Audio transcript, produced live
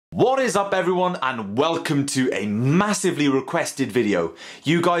What is up everyone, and welcome to a massively requested video.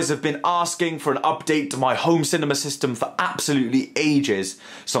 You guys have been asking for an update to my home cinema system for absolutely ages,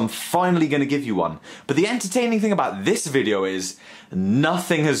 so I'm finally going to give you one. But the entertaining thing about this video is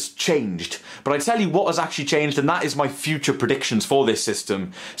nothing has changed. But I tell you what has actually changed, and that is my future predictions for this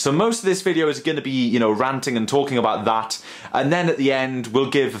system. So most of this video is going to be, ranting and talking about that, and then at the end we'll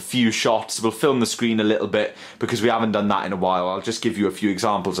give a few shots, we'll film the screen a little bit because we haven't done that in a while. I'll just give you a few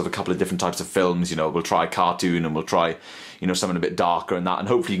examples of a couple of different types of films. We'll try cartoon and we'll try something a bit darker and that, and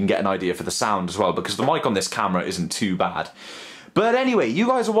hopefully you can get an idea for the sound as well, because the mic on this camera isn't too bad. But anyway, you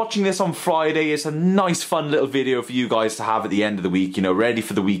guys are watching this on Friday. It's a nice fun little video for you guys to have at the end of the week, ready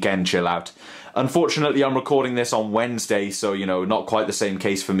for the weekend chill out. Unfortunately, I'm recording this on Wednesday, so, not quite the same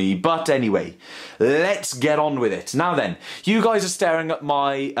case for me. But anyway, let's get on with it. Now then, you guys are staring at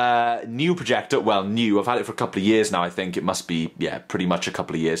my new projector. Well, new. I've had it for a couple of years now, I think. It must be, yeah, pretty much a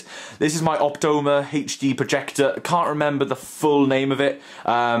couple of years. This is my Optoma HD projector. I can't remember the full name of it.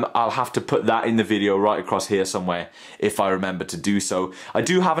 I'll have to put that in the video right across here somewhere if I remember to do so. I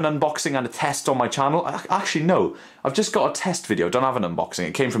do have an unboxing and a test on my channel. Actually, no. I've just got a test video. I don't have an unboxing.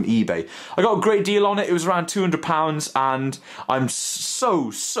 It came from eBay. I got a great deal on it. It was around £200, and I'm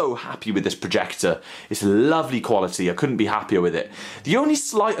so happy with this projector. It's lovely quality. I couldn't be happier with it. The only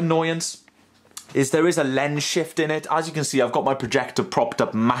slight annoyance is there is a lens shift in it. As you can see, I've got my projector propped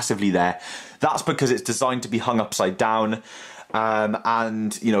up massively there. That's because it's designed to be hung upside down.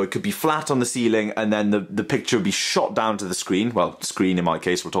 And it could be flat on the ceiling, and then the picture would be shot down to the screen. Well, screen in my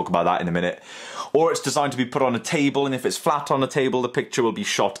case, we'll talk about that in a minute. Or it's designed to be put on a table, and if it's flat on a table, the picture will be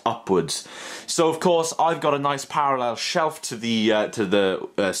shot upwards. So of course, I've got a nice parallel shelf to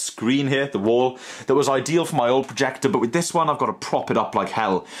the screen here, the wall, that was ideal for my old projector, but with this one, I've got to prop it up like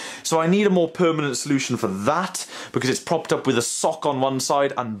hell. So I need a more permanent solution for that, because it's propped up with a sock on one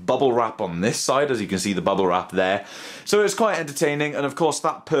side and bubble wrap on this side, as you can see the bubble wrap there. So it's quite entertaining, and of course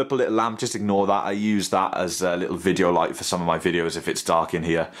that purple little lamp, just ignore that. I use that as a little video light for some of my videos if it's dark in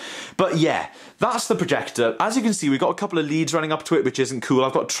here. But yeah, that's the projector. As you can see, we've got a couple of leads running up to it, which isn't cool.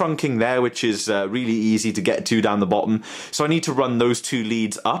 I've got trunking there, which is really easy to get to down the bottom. So I need to run those two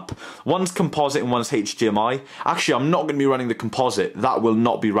leads up. One's composite and one's HDMI. Actually, I'm not going to be running the composite. That will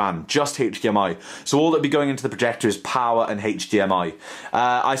not be ran, just HDMI. So all that'll be going into the projector is power and HDMI.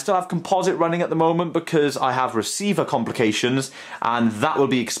 I still have composite running at the moment because I have receiver complications, and that will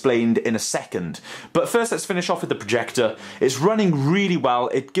be explained in a second. But first, let's finish off with the projector. It's running really well.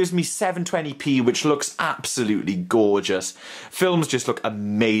 It gives me 720p, which looks absolutely gorgeous. Films just look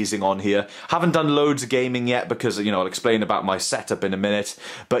amazing on here. Haven't done loads of gaming yet because, I'll explain about my setup in a minute.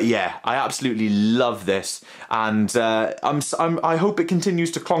 But yeah, I absolutely love this, and I hope it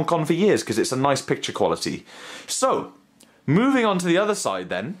continues to clonk on for years because it's a nice picture quality. So, moving on to the other side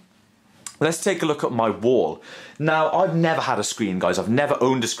then. Let's take a look at my wall. Now, I've never had a screen, guys. I've never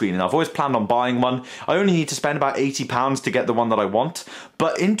owned a screen, and I've always planned on buying one. I only need to spend about £80 to get the one that I want.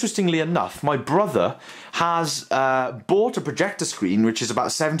 But interestingly enough, my brother has bought a projector screen, which is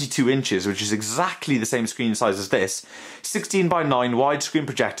about 72 inches, which is exactly the same screen size as this. 16:9 widescreen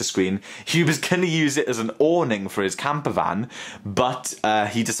projector screen. He was going to use it as an awning for his camper van, but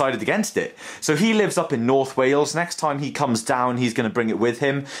he decided against it. So he lives up in North Wales. Next time he comes down, he's going to bring it with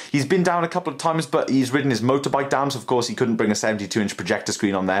him. He's been down a couple of times, but he's ridden his motorbike down, so of course he couldn't bring a 72-inch projector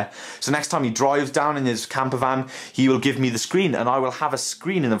screen on there. So next time he drives down in his camper van, he will give me the screen, and I will have a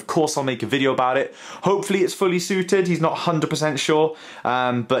screen, and of course I'll make a video about it. Hopefully it's fully suited. He's not 100% sure,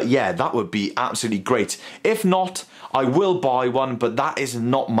 but yeah, that would be absolutely great. If not, I will buy one, but that is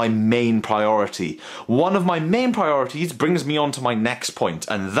not my main priority. One of my main priorities brings me on to my next point,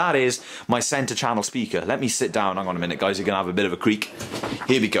 and that is my center channel speaker. Let me sit down. Hang on a minute, guys. You're going to have a bit of a creak.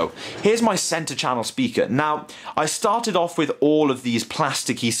 Here we go. Here's my center channel speaker. Now, I started off with all of these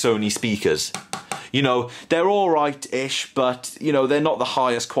plasticky Sony speakers. They're alright-ish, but, they're not the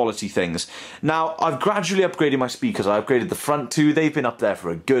highest quality things. Now, I've gradually upgraded my speakers. I upgraded the front two. They've been up there for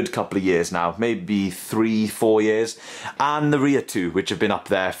a good couple of years now, maybe 3-4 years. And the rear two, which have been up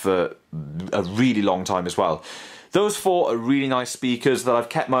there for a really long time as well. Those four are really nice speakers that I've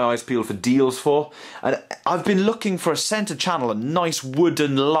kept my eyes peeled for deals for. And I've been looking for a center channel, a nice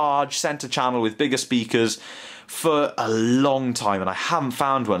wooden, large center channel with bigger speakers for a long time, and I haven't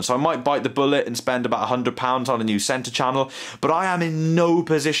found one. So I might bite the bullet and spend about £100 on a new center channel, but I am in no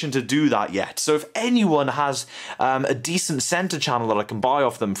position to do that yet. So if anyone has a decent center channel that I can buy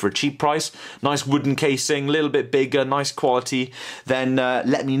off them for a cheap price, nice wooden casing, a little bit bigger, nice quality, then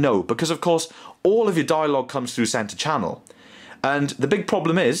let me know. Because of course, all of your dialogue comes through center channel. And the big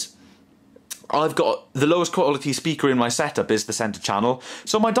problem is, I've got the lowest quality speaker in my setup is the center channel,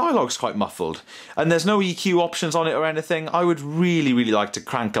 so my dialogue's quite muffled. And there's no EQ options on it or anything. I would really, really like to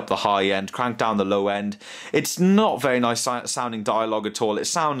crank up the high end, crank down the low end. It's not very nice sounding dialogue at all. It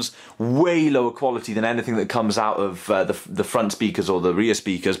sounds way lower quality than anything that comes out of the front speakers or the rear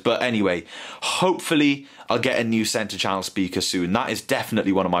speakers. But anyway, hopefully I'll get a new center channel speaker soon. That is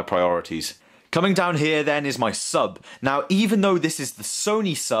definitely one of my priorities. Coming down here then is my sub. Now, even though this is the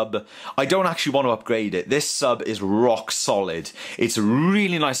Sony sub, I don't actually want to upgrade it. This sub is rock solid. It's a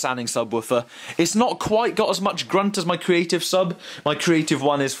really nice sounding subwoofer. It's not quite got as much grunt as my Creative sub. My Creative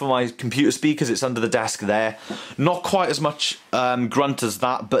one is for my computer speakers. It's under the desk there. Not quite as much grunt as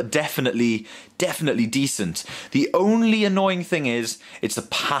that, but definitely decent. The only annoying thing is it's a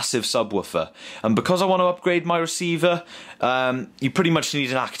passive subwoofer, and because I want to upgrade my receiver, you pretty much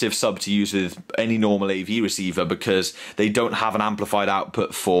need an active sub to use with any normal AV receiver, because they don't have an amplified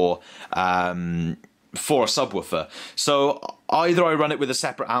output for a subwoofer. So either I run it with a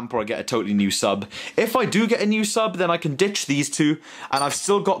separate amp or I get a totally new sub. If I do get a new sub, then I can ditch these two, and I've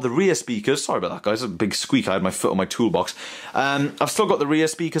still got the rear speakers. Sorry about that, guys, a big squeak. I had my foot on my toolbox. I've still got the rear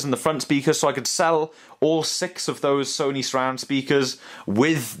speakers and the front speakers, so I could sell all 6 of those Sony surround speakers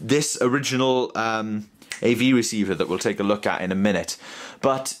with this original AV receiver that we'll take a look at in a minute.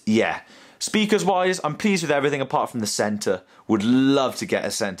 But yeah, speakers wise, I'm pleased with everything apart from the center. Would love to get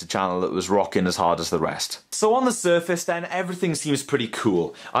a center channel that was rocking as hard as the rest. So on the surface then, everything seems pretty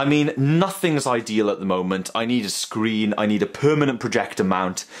cool. I mean, nothing's ideal at the moment. I need a screen, I need a permanent projector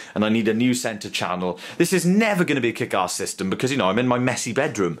mount, and I need a new center channel. This is never going to be a kick-ass system because, you know, I'm in my messy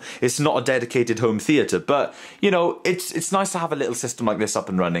bedroom. It's not a dedicated home theater, but, you know, it's nice to have a little system like this up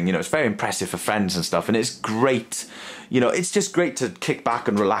and running. You know, it's very impressive for friends and stuff, and it's great. You know, it's just great to kick back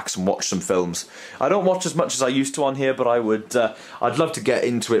and relax and watch some films. I don't watch as much as I used to on here, but I'd love to get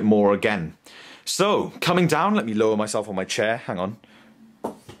into it more again. So, coming down, let me lower myself on my chair. Hang on.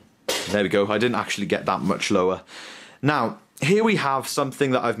 There we go. I didn't actually get that much lower. Now, here we have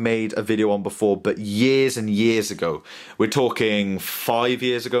something that I've made a video on before, but years and years ago. We're talking 5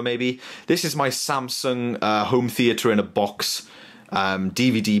 years ago, maybe. This is my Samsung home theater in a box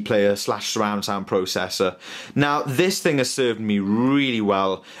DVD player / surround sound processor. Now, this thing has served me really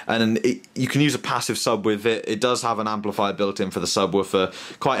well, and you can use a passive sub with it. It does have an amplifier built in for the subwoofer,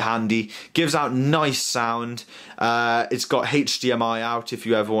 quite handy. Gives out nice sound. It's got HDMI out if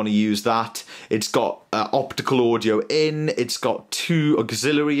you ever want to use that. It's got optical audio in. It's got 2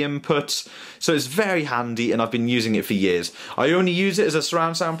 auxiliary inputs. So it's very handy, and I've been using it for years. I only use it as a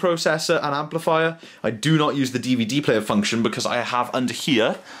surround sound processor and amplifier. I do not use the DVD player function because I have under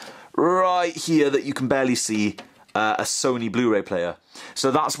here, right here, that you can barely see, a Sony Blu-ray player. So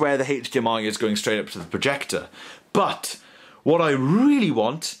that's where the HDMI is going straight up to the projector. But what I really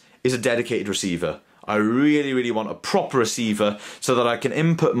want is a dedicated receiver. I really, really want a proper receiver so that I can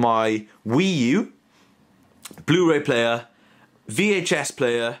input my Wii U, Blu-ray player, VHS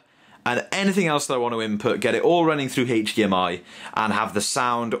player, and anything else that I want to input, get it all running through HDMI and have the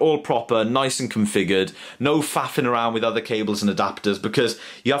sound all proper, nice and configured, no faffing around with other cables and adapters, because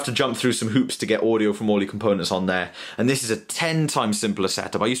you have to jump through some hoops to get audio from all your components on there. And this is a 10 times simpler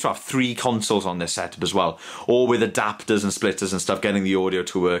setup. I used to have 3 consoles on this setup as well, all with adapters and splitters and stuff, getting the audio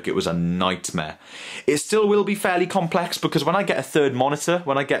to work. It was a nightmare. It still will be fairly complex because when I get a 3rd monitor,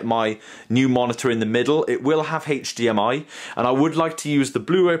 when I get my new monitor in the middle, it will have HDMI, and I would like to use the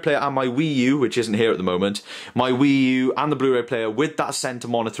Blu-ray player and my Wii U, which isn't here at the moment, my Wii U and the Blu-ray player with that center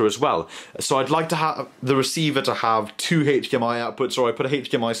monitor as well. So I'd like to have the receiver to have 2 HDMI outputs, or I put a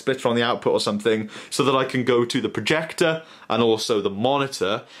HDMI splitter on the output or something, so that I can go to the projector and also the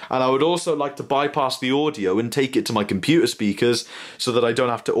monitor. And I would also like to bypass the audio and take it to my computer speakers so that I don't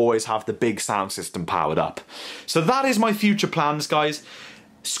have to always have the big sound system powered up. So that is my future plans, guys.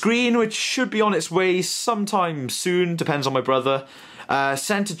 Screen, which should be on its way sometime soon, depends on my brother.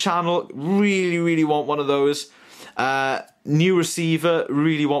 Center channel, really want one of those. New receiver,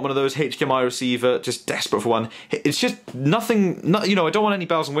 really want one of those. HDMI receiver, just desperate for one. It's just nothing, you know, I don't want any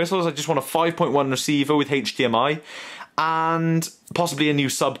bells and whistles. I just want a 5.1 receiver with HDMI and possibly a new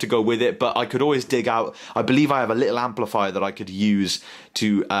sub to go with it, but I could always dig out, I believe I have a little amplifier that I could use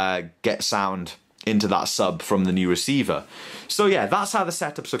to get sound into that sub from the new receiver. So yeah, that's how the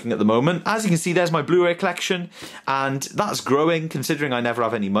setup's looking at the moment. As you can see, there's my Blu-ray collection, and that's growing. Considering I never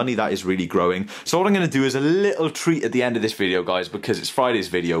have any money, that is really growing. So what I'm going to do is a little treat at the end of this video, guys, because it's Friday's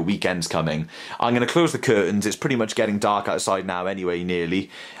video, weekend's coming. I'm going to close the curtains. It's pretty much getting dark outside now anyway,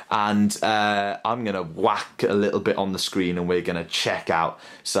 nearly. And I'm going to whack a little bit on the screen, and we're going to check out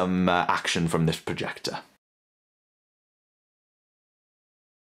some action from this projector.